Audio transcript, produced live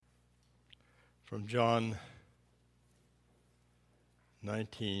from John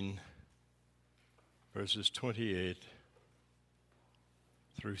 19, verses 28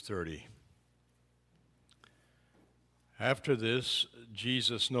 through 30. After this,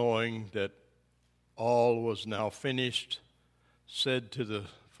 Jesus, knowing that all was now finished, said to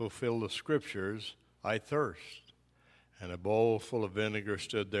fulfill the scriptures, "I thirst." And a bowl full of vinegar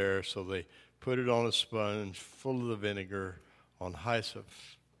stood there, so they put it on a sponge full of the vinegar on hyssop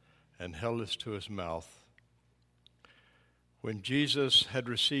and held it to his mouth. When Jesus had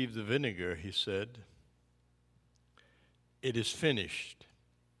received the vinegar, he said, "It is finished."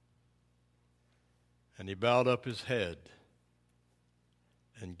 And he bowed up his head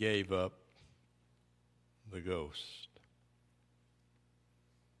and gave up the ghost.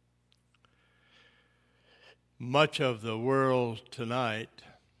 Much of the world tonight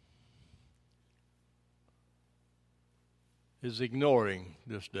is ignoring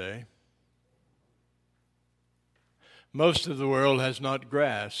this day. Most of the world has not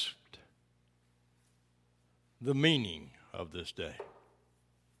grasped the meaning of this day.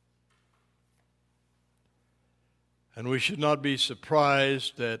 And we should not be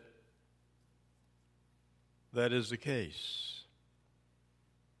surprised that that is the case.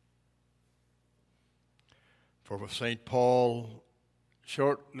 For St. Paul,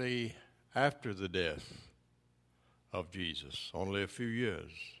 shortly after the death of Jesus, only a few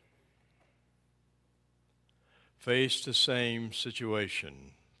years, faced the same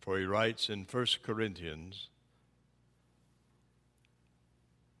situation. For he writes in 1 Corinthians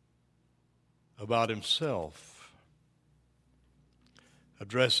about himself,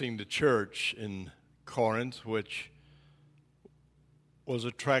 addressing the church in Corinth, which was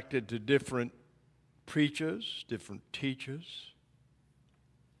attracted to different preachers, different teachers.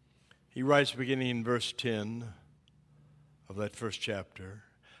 He writes, beginning in verse 10 of that first chapter,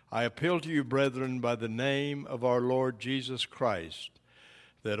 "I appeal to you, brethren, by the name of our Lord Jesus Christ,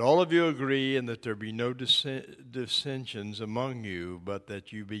 that all of you agree and that there be no dissensions among you, but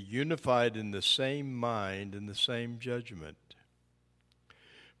that you be unified in the same mind and the same judgment.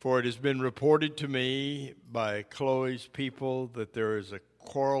 For it has been reported to me by Chloe's people that there is a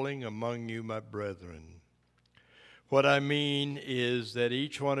quarreling among you, my brethren. What I mean is that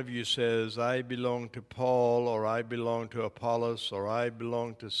each one of you says, 'I belong to Paul,' or 'I belong to Apollos,' or 'I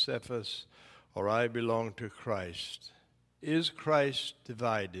belong to Cephas,' or 'I belong to Christ.' Is Christ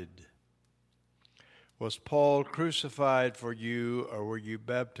divided? Was Paul crucified for you, or were you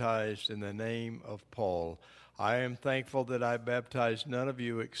baptized in the name of Paul? I am thankful that I baptized none of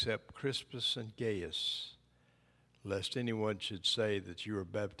you except Crispus and Gaius, lest anyone should say that you were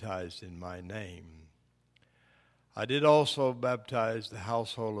baptized in my name. I did also baptize the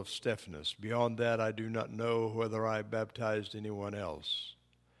household of Stephanas. Beyond that, I do not know whether I baptized anyone else.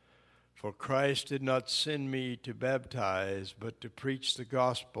 For Christ did not send me to baptize, but to preach the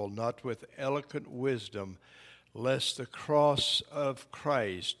gospel, not with eloquent wisdom, lest the cross of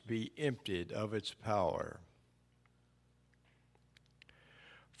Christ be emptied of its power.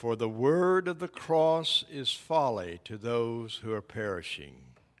 For the word of the cross is folly to those who are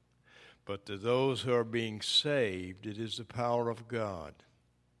perishing, but to those who are being saved, it is the power of God.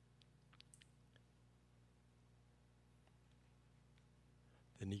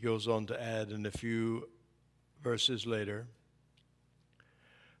 Then he goes on to add in a few verses later,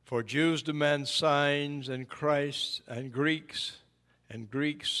 for Jews demand signs, and Greeks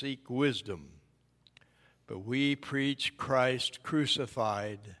seek wisdom. But we preach Christ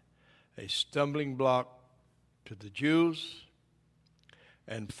crucified, a stumbling block to the Jews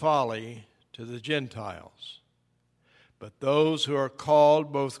and folly to the Gentiles. But those who are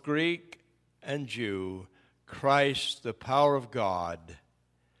called, both Greek and Jew, Christ the power of God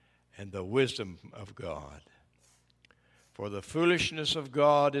and the wisdom of God. For the foolishness of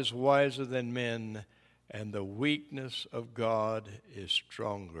God is wiser than men, and the weakness of God is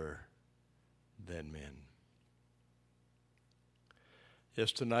stronger than men."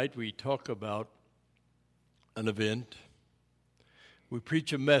 Yes, tonight we talk about an event. We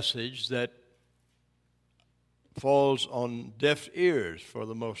preach a message that falls on deaf ears for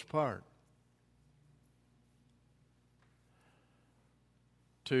the most part.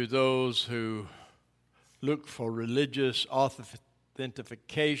 To those who look for religious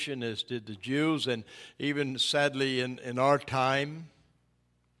authentication, as did the Jews, and even sadly in our time,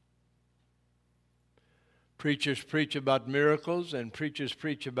 preachers preach about miracles and preachers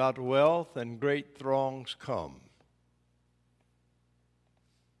preach about wealth, and great throngs come.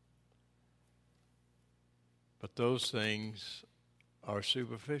 But those things are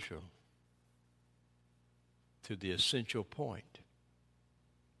superficial to the essential point.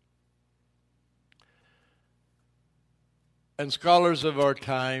 And scholars of our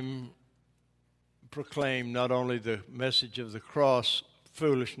time proclaim not only the message of the cross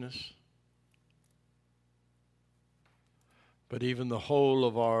foolishness, but even the whole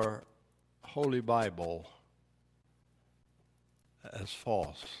of our Holy Bible as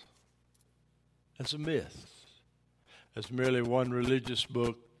false, as a myth, as merely one religious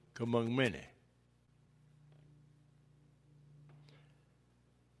book among many.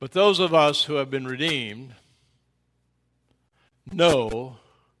 But those of us who have been redeemed know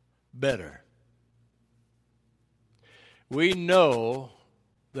better. We know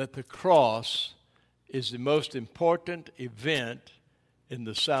that the cross is the most important event in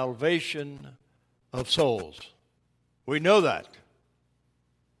the salvation of souls. We know that.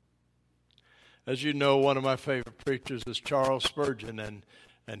 As you know, one of my favorite preachers is Charles Spurgeon,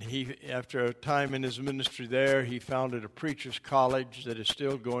 and he, after a time in his ministry there, he founded a preachers' college that is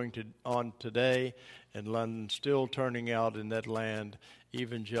still going on today in London, still turning out in that land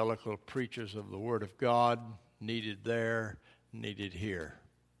evangelical preachers of the Word of God, needed there, needed here.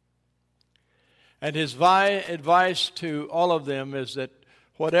 And his advice to all of them is that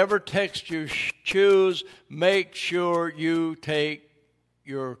whatever text you choose, make sure you take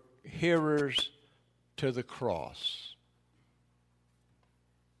your hearers to the cross.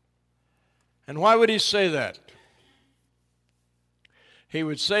 And why would he say that? He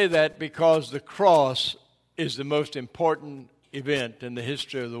would say that because the cross is the most important event in the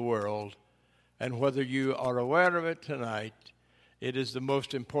history of the world, and whether you are aware of it tonight, it is the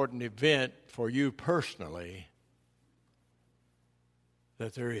most important event for you personally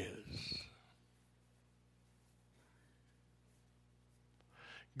that there is.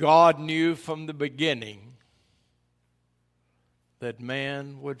 God knew from the beginning that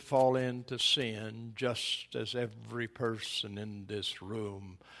man would fall into sin, just as every person in this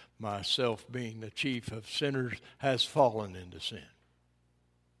room, myself being the chief of sinners, has fallen into sin.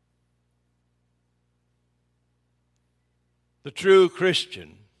 The true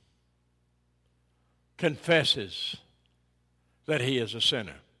Christian confesses that he is a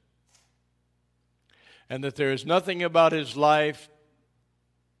sinner and that there is nothing about his life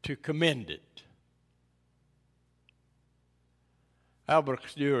to commend it. Albert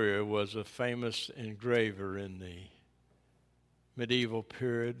Dürer was a famous engraver in the medieval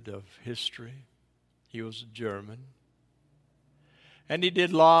period of history. He was a German. And he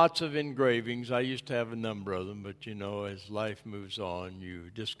did lots of engravings. I used to have a number of them, but you know, as life moves on, you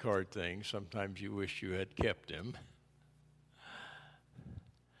discard things. Sometimes you wish you had kept them.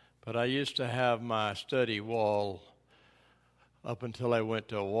 But I used to have my study wall, up until I went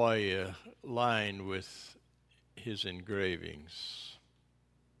to Hawaii, lined with his engravings.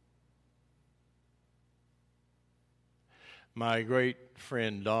 My great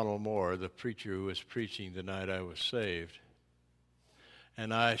friend Donald Moore, the preacher who was preaching the night I was saved,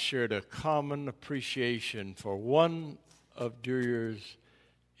 and I shared a common appreciation for one of Dürer's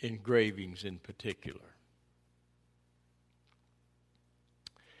engravings in particular.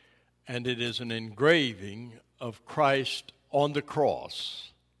 And it is an engraving of Christ on the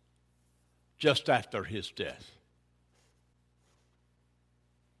cross just after his death.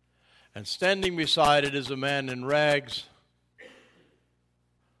 And standing beside it is a man in rags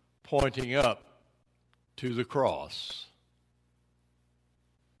pointing up to the cross.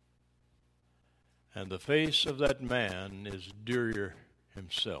 And the face of that man is Dürer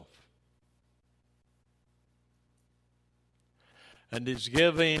himself. And he's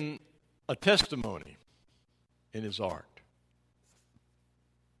giving a testimony in his art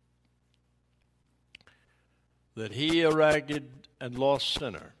that he, a ragged and lost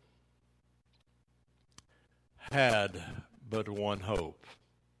sinner, had but one hope.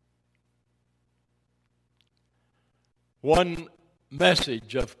 One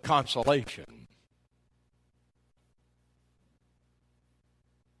message of consolation.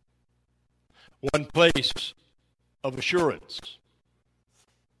 One place of assurance.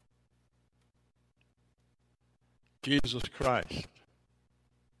 Jesus Christ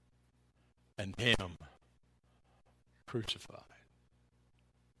and him crucified.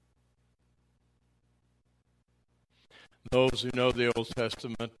 Those who know the Old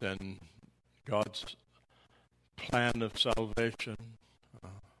Testament and God's plan of salvation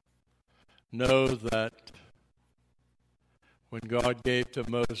know that when God gave to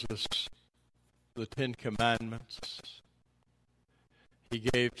Moses the Ten Commandments, he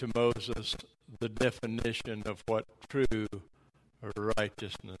gave to Moses the definition of what true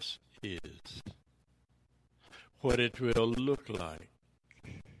righteousness is, what it will look like.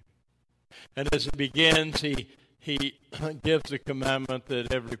 And as it begins, he gives the commandment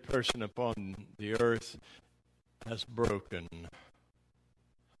that every person upon the earth has broken.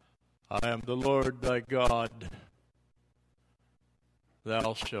 I am the Lord thy God.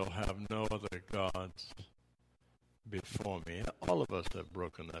 Thou shalt have no other gods before me. All of us have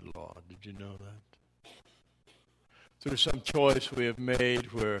broken that law. Did you know that? Through some choice we have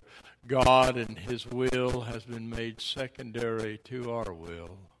made where God and His will has been made secondary to our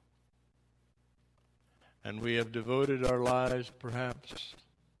will. And we have devoted our lives perhaps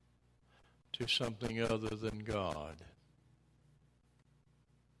to something other than God.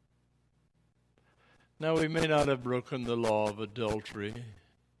 Now, we may not have broken the law of adultery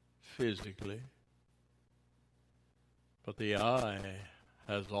physically, but the eye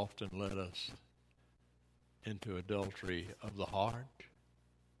has often led us into adultery of the heart.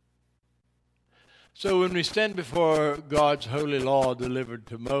 So when we stand before God's holy law delivered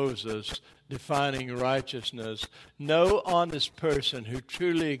to Moses, defining righteousness, no honest person who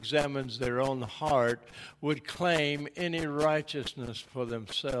truly examines their own heart would claim any righteousness for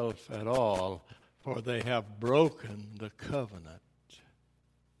themselves at all, for they have broken the covenant.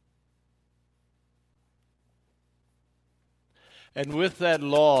 And with that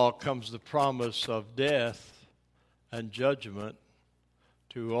law comes the promise of death and judgment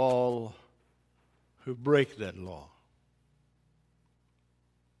to all who break that law.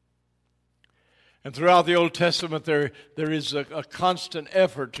 And throughout the Old Testament, there is a constant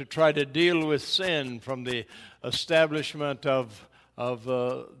effort to try to deal with sin, from the establishment of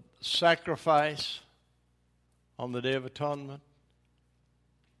sacrifice on the Day of Atonement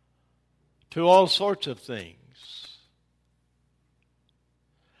to all sorts of things.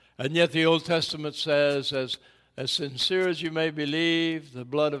 And yet the Old Testament says, as sincere as you may believe, the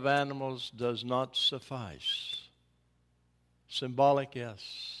blood of animals does not suffice. Symbolic,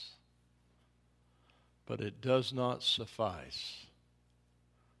 yes, but it does not suffice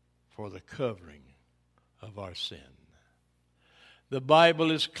for the covering of our sin. The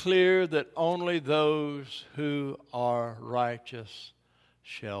Bible is clear that only those who are righteous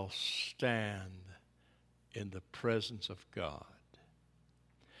shall stand in the presence of God.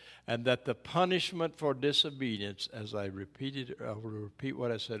 And that the punishment for disobedience, as I will repeat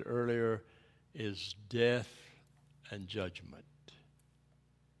what I said earlier, is death and judgment.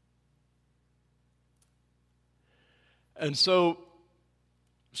 And so,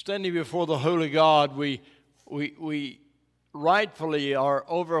 standing before the holy God, we rightfully are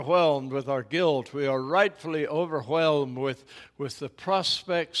overwhelmed with our guilt. We are rightfully overwhelmed with the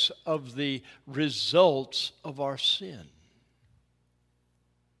prospects of the results of our sin.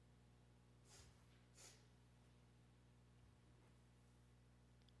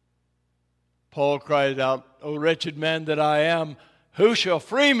 Paul cried out, "O wretched man that I am, who shall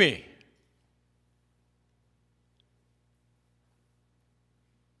free me?"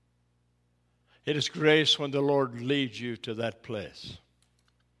 It is grace when the Lord leads you to that place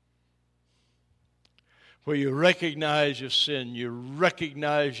where you recognize your sin, you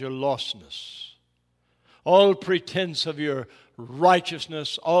recognize your lostness. All pretense of your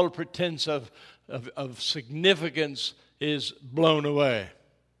righteousness, all pretense of significance is blown away.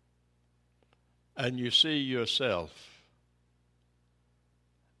 And you see yourself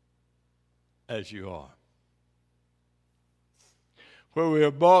as you are. Where we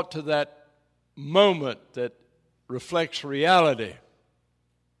are brought to that moment that reflects reality.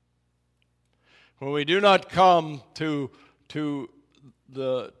 When we do not come to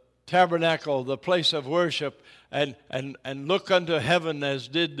the tabernacle, the place of worship, and look unto heaven as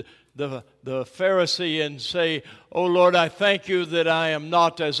did the Pharisee and say, "Oh Lord, I thank you that I am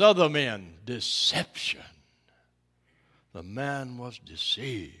not as other men." Deception. The man was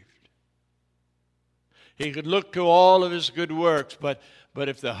deceived. He could look to all of his good works, but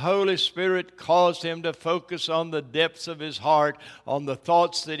if the Holy Spirit caused him to focus on the depths of his heart, on the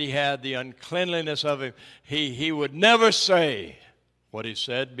thoughts that he had, the uncleanliness of him, he would never say what he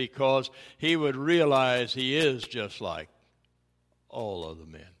said, because he would realize he is just like all other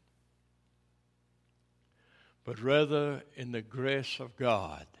men. But rather, in the grace of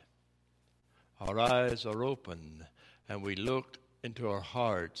God, our eyes are opened and we look into our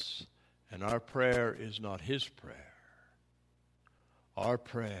hearts, and our prayer is not his prayer. Our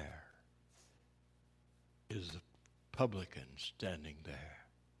prayer is the publican standing there,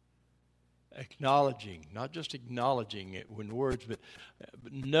 acknowledging, not just acknowledging it in words, but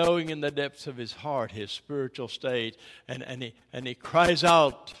knowing in the depths of his heart his spiritual state, and he cries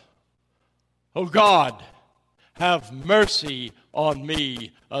out, "Oh God, have mercy on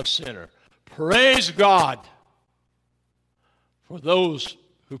me, a sinner." Praise God for those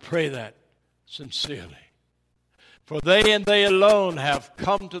who pray that sincerely. For they and they alone have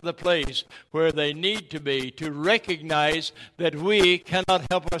come to the place where they need to be to recognize that we cannot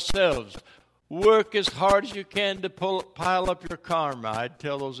help ourselves. Work as hard as you can to pile up your karma. I'd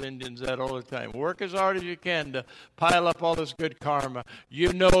tell those Indians that all the time. Work as hard as you can to pile up all this good karma.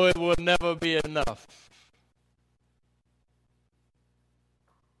 You know it will never be enough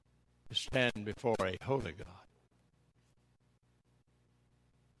to stand before a holy God.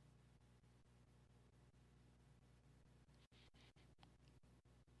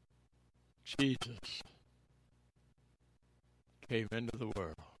 Jesus came into the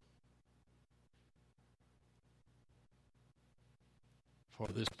world for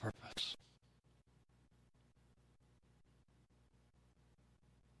this purpose.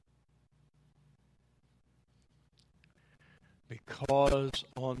 Because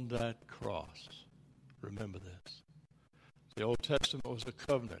on that cross, remember this, the Old Testament was a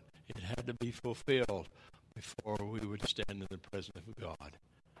covenant. It had to be fulfilled before we would stand in the presence of God.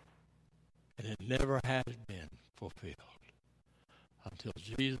 And it never had been fulfilled until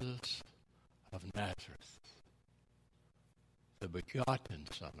Jesus of Nazareth, the begotten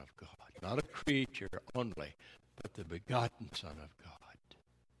Son of God, not a creature only, but the begotten Son of God,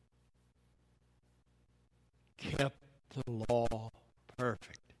 kept the law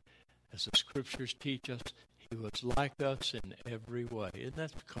perfect. As the Scriptures teach us, he was like us in every way. Isn't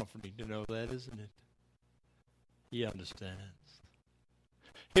that comforting to know that, isn't it? He understands.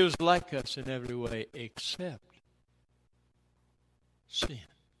 He was like us in every way except sin.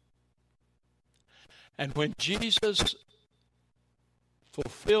 And when Jesus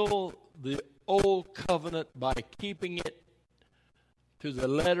fulfilled the old covenant by keeping it to the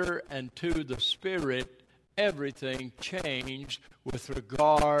letter and to the spirit, everything changed with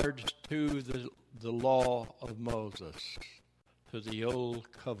regard to the law of Moses, to the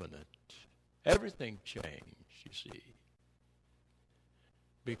old covenant. Everything changed, you see,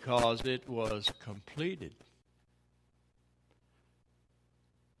 because it was completed.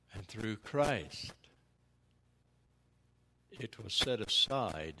 And through Christ, it was set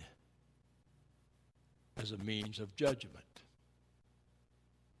aside as a means of judgment.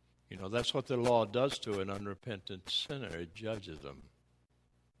 You know, that's what the law does to an unrepentant sinner. It judges them.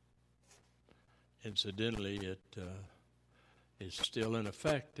 Incidentally, it is still in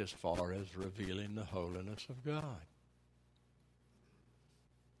effect as far as revealing the holiness of God.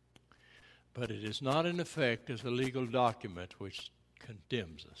 But it is not in effect as a legal document which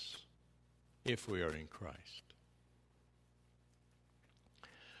condemns us if we are in Christ.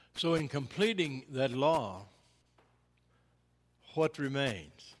 So in completing that law, what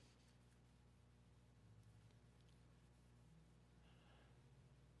remains?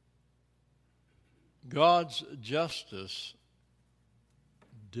 God's justice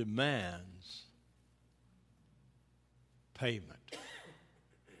demands payment.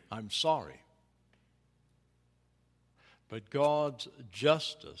 I'm sorry. But God's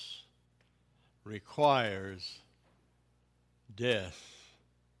justice requires death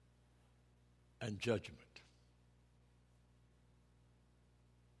and judgment.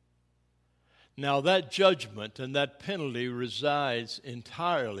 Now that judgment and that penalty resides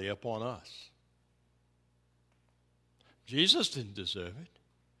entirely upon us. Jesus didn't deserve it.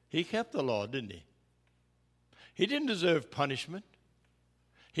 He kept the law, didn't he? He didn't deserve punishment.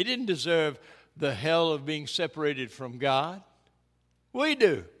 He didn't deserve the hell of being separated from God. We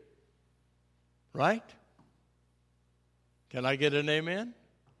do. Right? Can I get an amen?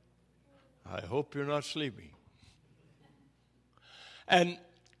 I hope you're not sleeping. And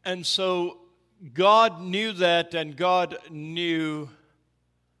so God knew that, and God knew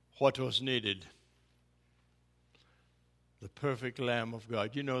what was needed. The perfect Lamb of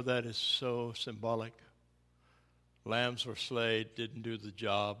God. You know, that is so symbolic. Lambs were slain, didn't do the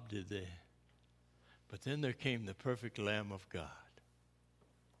job, did they? But then there came the perfect Lamb of God.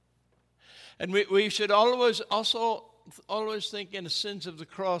 And we should always think in the sins of the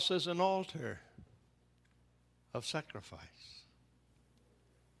cross as an altar of sacrifice.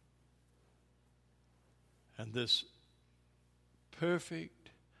 And this perfect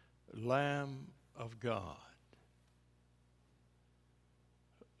Lamb of God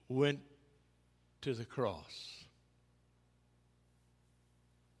went to the cross.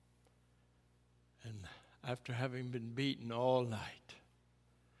 And after having been beaten all night,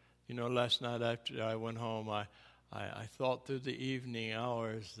 you know, last night after I went home, I thought through the evening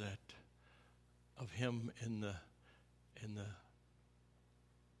hours of him in the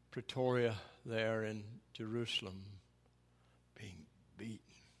Pretoria there in Jerusalem, being beaten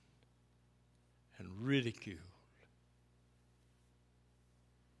and ridiculed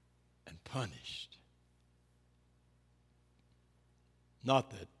and punished.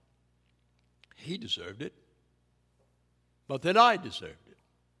 Not that he deserved it, but that I deserved it.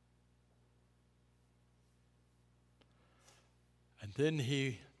 And then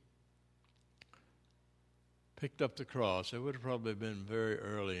he picked up the cross. It would have probably been very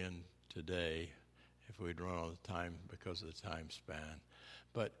early in today if we'd run on the time because of the time span.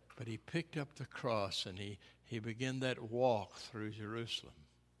 But he picked up the cross and he began that walk through Jerusalem,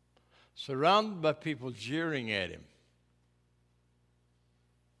 surrounded by people jeering at him.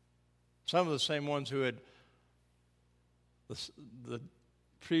 Some of the same ones who had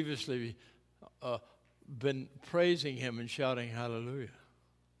previously been praising him and shouting hallelujah.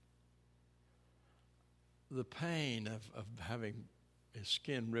 The pain of having his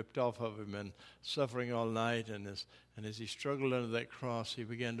skin ripped off of him and suffering all night, and as he struggled under that cross, he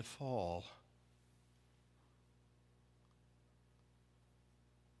began to fall.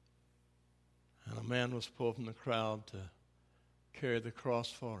 And a man was pulled from the crowd to carry the cross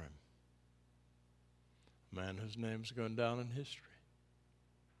for him. A man whose name's going down in history.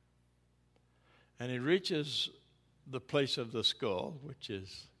 And he reaches the place of the skull, which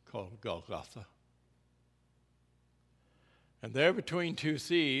is called Golgotha. And there between two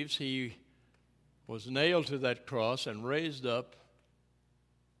thieves, he was nailed to that cross and raised up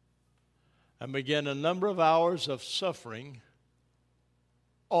and began a number of hours of suffering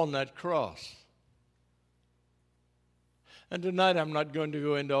on that cross. And tonight I'm not going to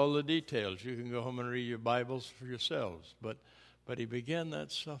go into all the details. You can go home and read your Bibles for yourselves. But he began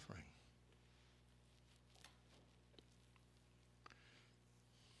that suffering.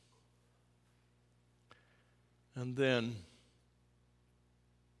 And then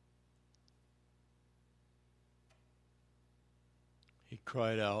he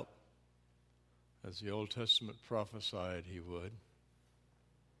cried out, as the Old Testament prophesied he would,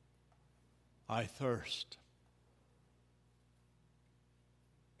 "I thirst."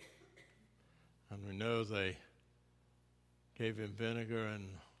 And we know they gave him vinegar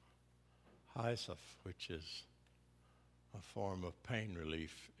and hyssop, which is a form of pain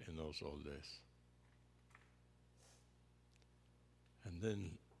relief in those old days. And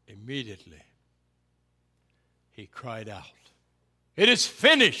then immediately he cried out, "It is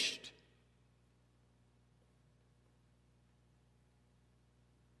finished."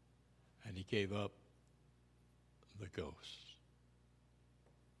 And he gave up the ghost.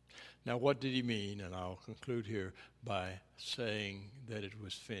 Now, what did he mean? And I'll conclude here by saying that it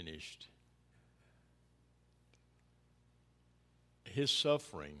was finished. His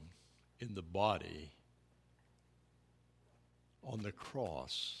suffering in the body on the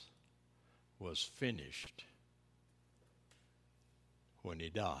cross was finished when he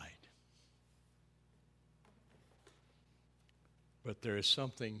died. But there is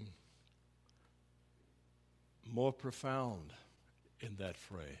something more profound in that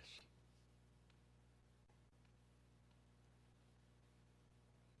phrase.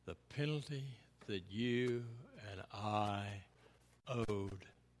 The penalty that you and I owed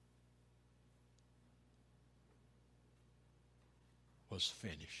was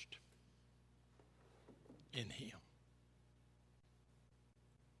finished in him.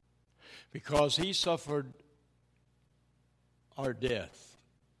 Because he suffered our death,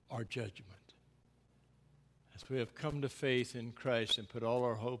 our judgment. As we have come to faith in Christ and put all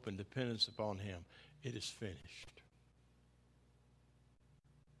our hope and dependence upon him, it is finished.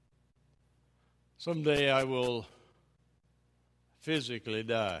 Someday I will physically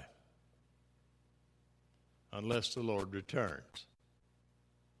die unless the Lord returns.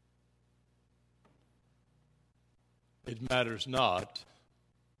 It matters not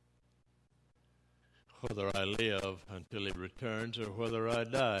whether I live until he returns or whether I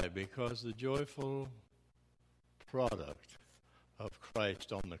die, because the joyful product of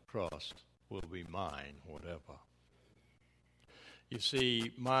Christ on the cross will be mine, whatever. You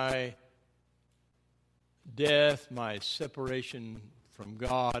see, my death, my separation from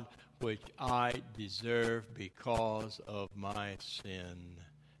God, which I deserve because of my sin,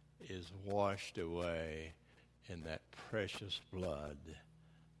 is washed away in that precious blood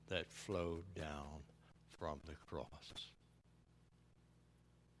that flowed down from the cross.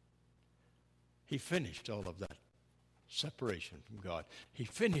 He finished all of that separation from God. He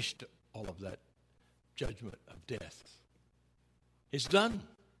finished all of that judgment of death. It's done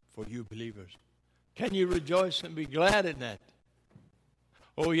for you believers. Can you rejoice and be glad in that?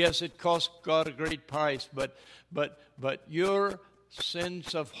 Oh, yes, it cost God a great price, but your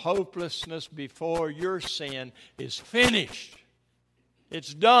sense of hopelessness before your sin is finished.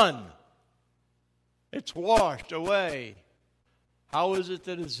 It's done. It's washed away. How is it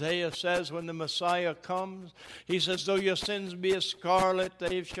that Isaiah says when the Messiah comes? He says, though your sins be as scarlet,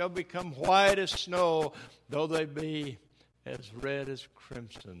 they shall become white as snow. Though they be as red as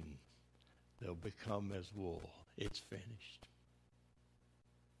crimson, they'll become as wool. It's finished.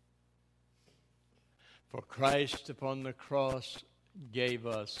 For Christ upon the cross gave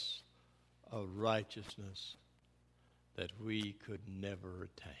us a righteousness that we could never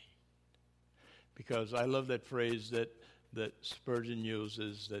attain. Because I love that phrase that Spurgeon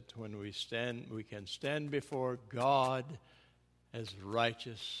uses, that when we can stand before God as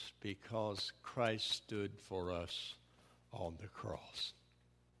righteous because Christ stood for us on the cross.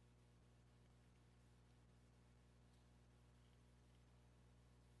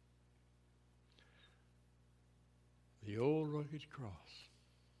 The old rugged cross.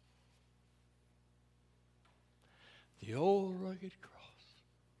 The old rugged cross.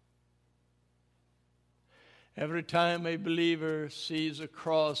 Every time a believer sees a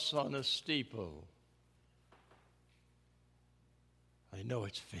cross on a steeple, I know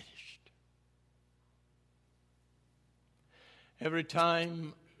it's finished. Every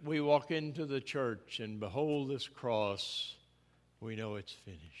time we walk into the church and behold this cross, we know it's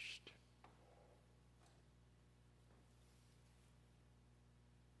finished.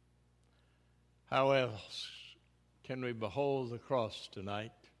 How else can we behold the cross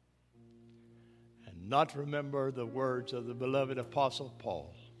tonight and not remember the words of the beloved Apostle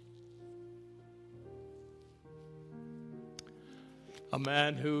Paul? A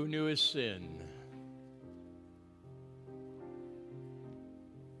man who knew his sin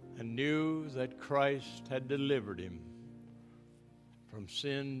and knew that Christ had delivered him from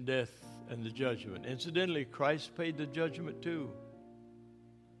sin, death, and the judgment. Incidentally, Christ paid the judgment too.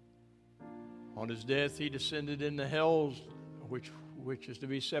 On his death, he descended into hell, which is to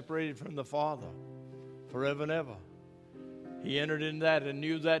be separated from the Father forever and ever. He entered in that and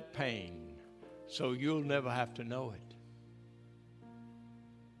knew that pain, so you'll never have to know it.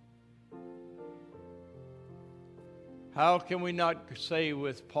 How can we not say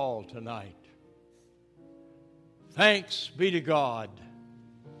with Paul tonight, thanks be to God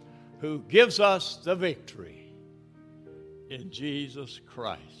who gives us the victory in Jesus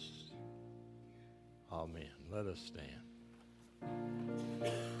Christ. Amen. Let us stand.